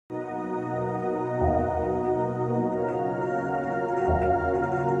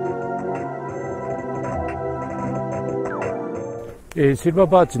シルバー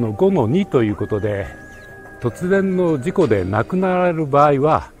バーチの5-2ということで、突然の事故で亡くなられる場合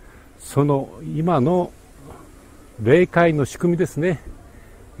は、その今の霊界の仕組みですね、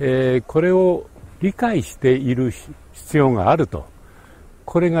これを理解している必要があると。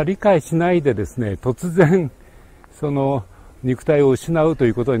これが理解しないでですね、突然その肉体を失うと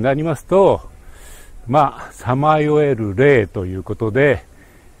いうことになりますと、さまよえる霊ということで、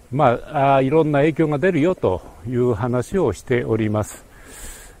いろんな影響が出るよという話をしております。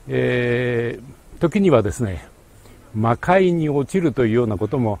時にはですね、魔界に落ちるというようなこ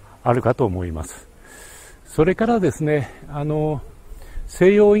ともあるかと思います。それからですね、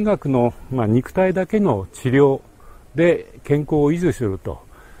西洋医学の、肉体だけの治療で健康を維持すると、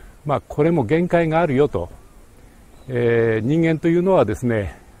これも限界があるよと。人間というのはです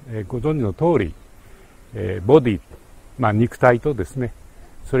ね、ご存知の通り、ボディ、肉体とですね、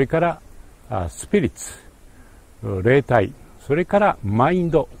それからスピリッツ、霊体、それからマイン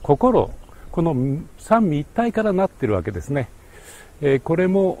ド、心、この三位一体からなっているわけですね。これ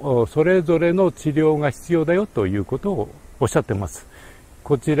もそれぞれの治療が必要だよということをおっしゃっています。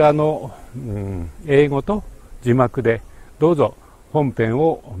こちらの、英語と字幕でどうぞ本編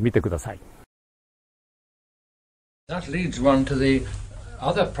を見てください。That leads one to the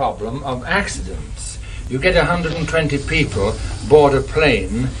other problem of accidents. You get 120 people board a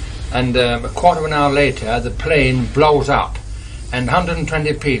plane, and a quarter of an hour later the plane blows up, and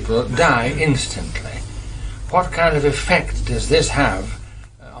 120 people die instantly. What kind of effect does this have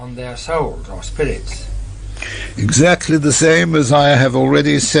on their souls or spirits? Exactly the same as I have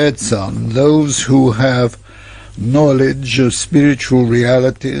already said, son. Those who have knowledge of spiritual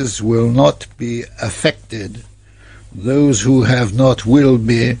realities will not be affected. Those who have not will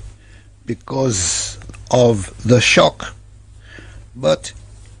be, because of the shock. But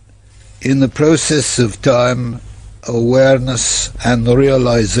in the process of time, awareness and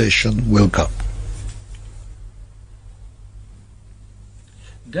realization will come.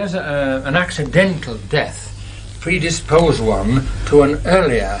 Does an accidental death predispose one to an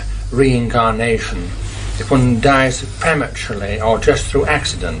earlier reincarnation if one dies prematurely or just through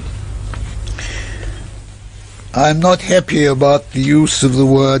accident? I'm not happy about the use of the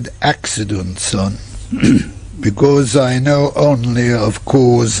word accident, son, because I know only of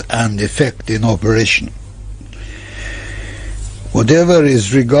cause and effect in operation. Whatever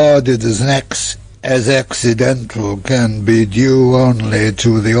is regarded as accidental can be due only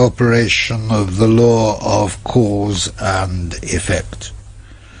to the operation of the law of cause and effect.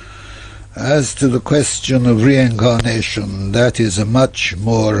 As to the question of reincarnation, that is a much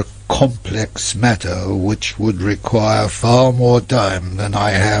more complex matter which would require far more time than I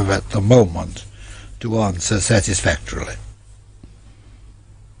have at the moment to answer satisfactorily.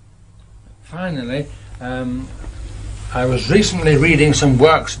 Finally, I was recently reading some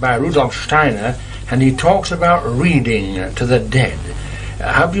works by Rudolf Steiner, and he talks about reading to the dead.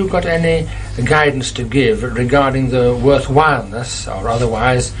 Have you got any guidance to give regarding the worthwhileness or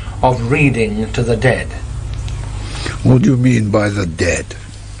otherwise of reading to the dead? What do you mean by the dead?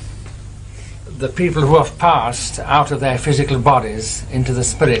 The people who have passed out of their physical bodies into the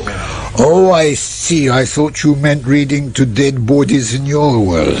spirit world. Oh, I see. I thought you meant reading to dead bodies in your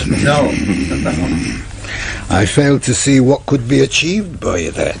world. No. I fail to see what could be achieved by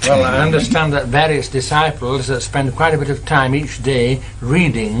that. Well, I understand that various disciples spend quite a bit of time each day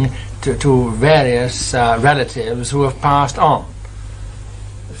reading to various relatives who have passed on,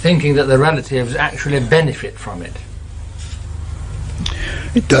 thinking that the relatives actually benefit from it.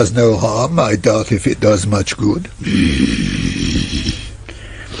 It does no harm. I doubt if it does much good.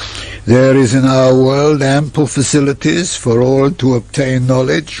 There is in our world ample facilities for all to obtain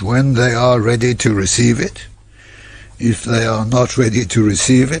knowledge when they are ready to receive it. If they are not ready to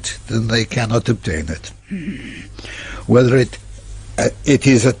receive it, then they cannot obtain it. Whether it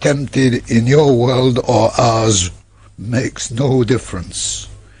is attempted in your world or ours makes no difference.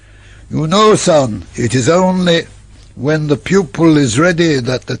 You know, son, it is only when the pupil is ready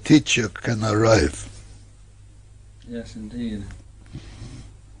that the teacher can arrive. Yes, indeed.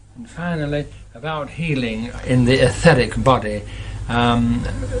 And finally, about healing in the etheric body.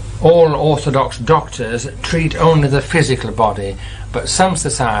 All orthodox doctors treat only the physical body, but some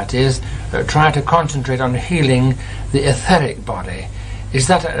societies try to concentrate on healing the etheric body. Is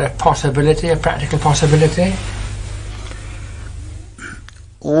that a possibility, a practical possibility?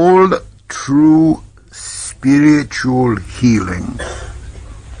 All true spiritual healing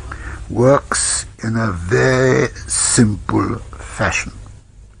works in a very simple fashion.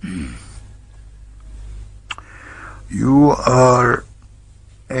 You are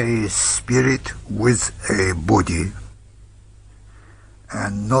a spirit with a body,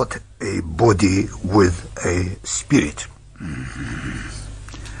 and not a body with a spirit.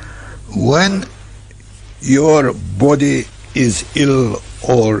 When your body is ill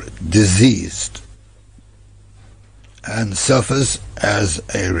or diseased and suffers as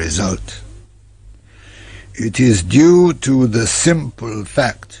a result, it is due to the simple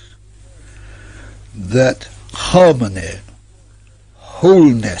fact that harmony,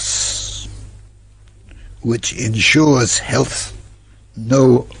 wholeness, which ensures health,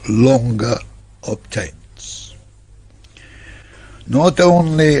 no longer obtains. Not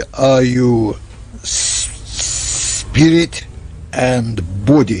only are you spirit and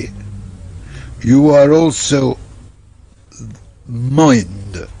body, you are also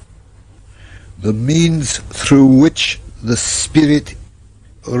mind, the means through which the spirit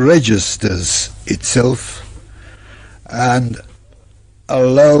registers itself and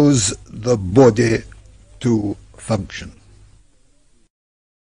allows the body to function.